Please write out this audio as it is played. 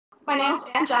My name is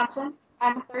Anne Johnson.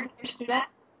 I'm a third-year student,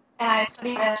 and I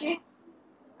study biology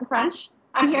and French.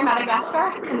 I'm here in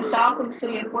Madagascar, in the south, in the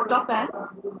city of Fort Dauphin,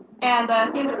 and the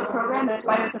theme of the program is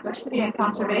biodiversity and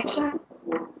conservation.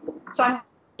 So I'm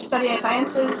studying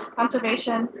sciences,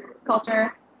 conservation,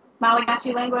 culture,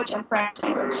 Malagasy language, and French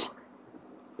language.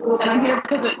 And I'm here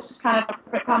because it's kind of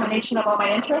a combination of all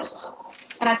my interests,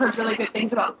 and I've heard really good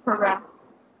things about the program.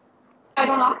 I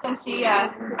don't often see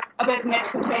a big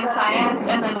mix between science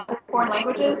and then foreign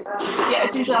languages. Yeah,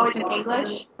 it's usually always in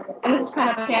English, and this is kind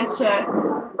of a chance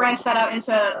to branch that out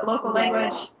into a local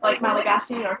language like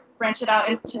Malagasy or branch it out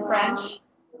into French.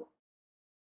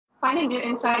 Finding new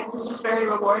insights is just very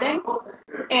rewarding,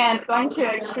 and going to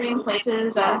extreme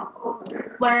places,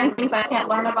 learning things I can't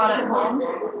learn about at home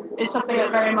is something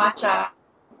that very much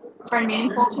it's very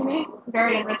meaningful to me,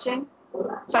 very enriching.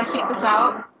 So I seek this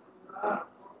out,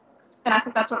 and I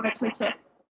think that's what makes me tick.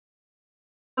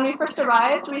 When we first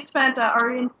arrived, we spent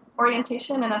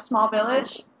orientation in a small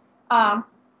village.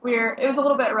 It was a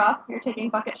little bit rough. We were taking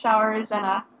bucket showers,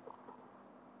 and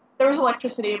there was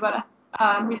electricity, but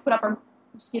we put up our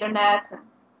mosquito nets, and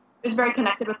it was very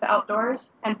connected with the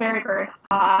outdoors and very, very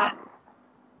hot.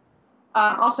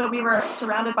 Also, we were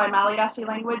surrounded by Malagasy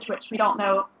language, which we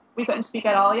couldn't speak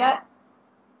at all yet.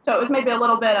 So it was maybe a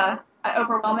little bit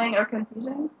overwhelming or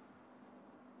confusing,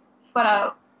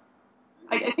 but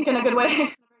I think in a good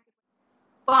way.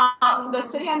 Well, the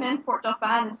city I'm in, Fort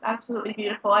Dauphin, is absolutely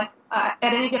beautiful. At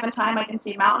any given time, I can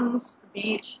see mountains, the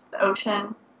beach, the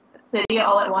ocean, the city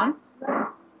all at once.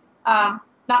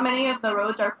 Not many of the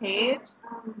roads are paved.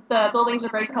 The buildings are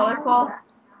very colorful.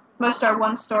 Most are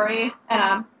one story,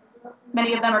 and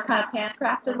many of them are kind of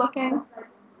handcrafted looking,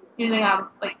 using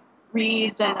like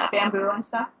reeds and bamboo and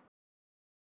stuff.